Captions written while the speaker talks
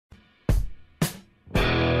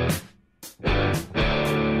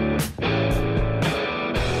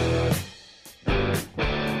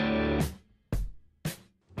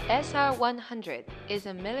SR100 is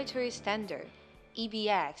a military standard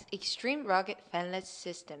EBX extreme rugged fanless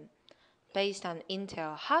system based on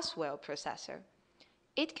Intel Haswell processor.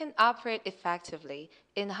 It can operate effectively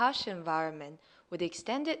in harsh environment with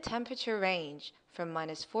extended temperature range from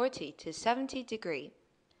 -40 to 70 degrees.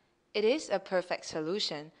 It is a perfect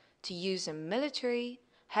solution to use in military,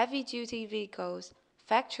 heavy-duty vehicles,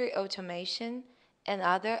 factory automation, and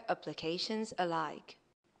other applications alike.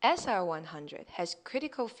 SR100 has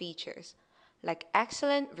critical features like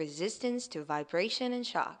excellent resistance to vibration and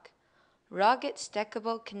shock, rugged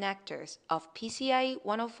stackable connectors of PCIe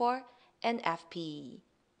 104 and FPE,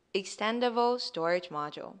 extendable storage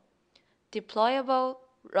module, deployable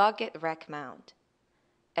rugged rack mount,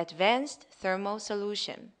 advanced thermal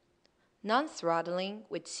solution, non-throttling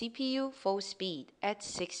with CPU full speed at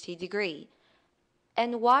 60 degrees,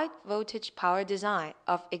 and wide voltage power design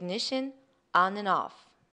of ignition on and off.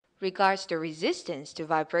 Regards to resistance to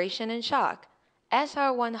vibration and shock,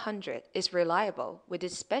 SR100 is reliable with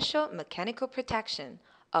its special mechanical protection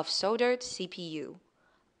of soldered CPU,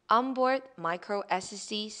 onboard micro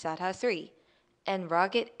SSD SATA 3, and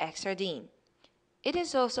rugged XR-DIMM. It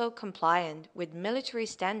is also compliant with military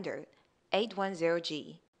standard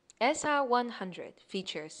 810G. SR100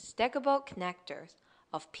 features stackable connectors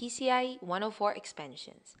of PCIe 104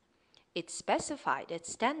 expansions. It's specified as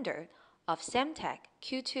standard of Semtech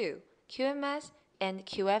Q2, QMS, and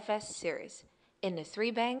QFS series in the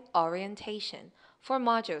 3-bank orientation for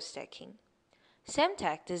module stacking.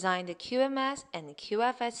 Semtech designed the QMS and the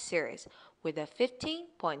QFS series with a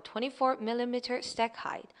 15.24mm stack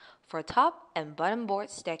height for top and bottom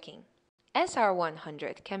board stacking.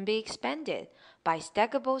 SR100 can be expanded by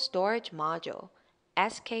stackable storage module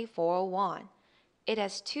SK401. It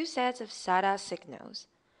has 2 sets of SATA signals.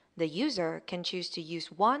 The user can choose to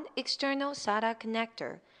use one external SATA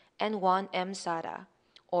connector and one mSATA,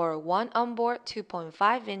 or one onboard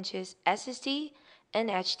 2.5 inches SSD and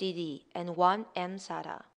HDD and one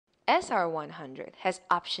mSATA. SR100 has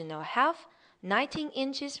optional half 19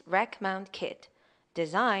 inches rack mount kit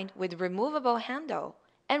designed with removable handle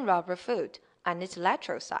and rubber foot on its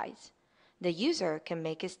lateral sides. The user can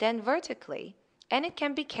make it stand vertically, and it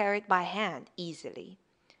can be carried by hand easily.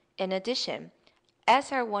 In addition,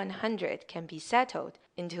 SR100 can be settled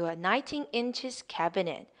into a 19 inches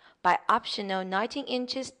cabinet by optional 19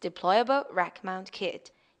 inches deployable rack mount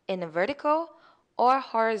kit in a vertical or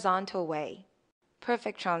horizontal way.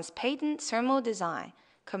 Perfectron's patent thermal design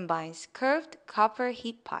combines curved copper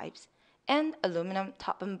heat pipes and aluminum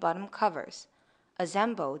top and bottom covers,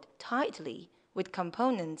 assembled tightly with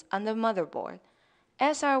components on the motherboard.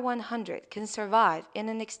 SR100 can survive in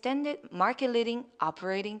an extended market-leading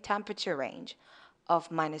operating temperature range of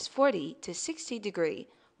 -40 to 60 degrees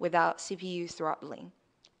without CPU throttling.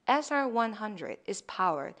 SR100 is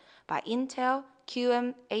powered by Intel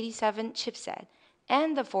QM87 chipset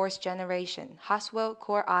and the 4th generation Haswell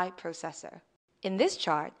Core I processor. In this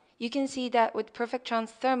chart, you can see that with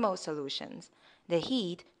Perfectron's thermal solutions, the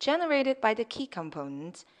heat generated by the key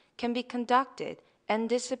components can be conducted and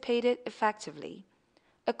dissipated effectively.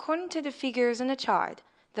 According to the figures in the chart,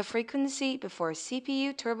 the frequency before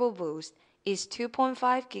CPU turbo boost is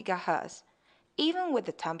 2.5 GHz. Even with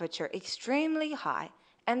the temperature extremely high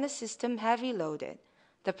and the system heavy loaded,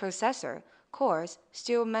 the processor cores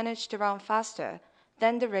still manage to run faster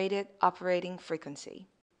than the rated operating frequency.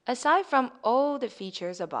 Aside from all the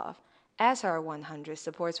features above, SR100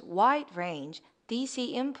 supports wide range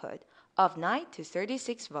DC input of 9 to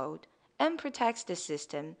 36 volt and protects the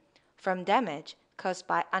system from damage caused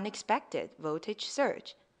by unexpected voltage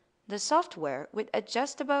surge. The software with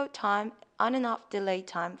adjustable time on and off delay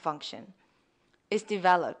time function is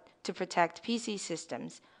developed to protect PC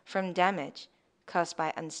systems from damage caused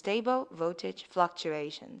by unstable voltage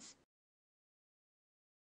fluctuations.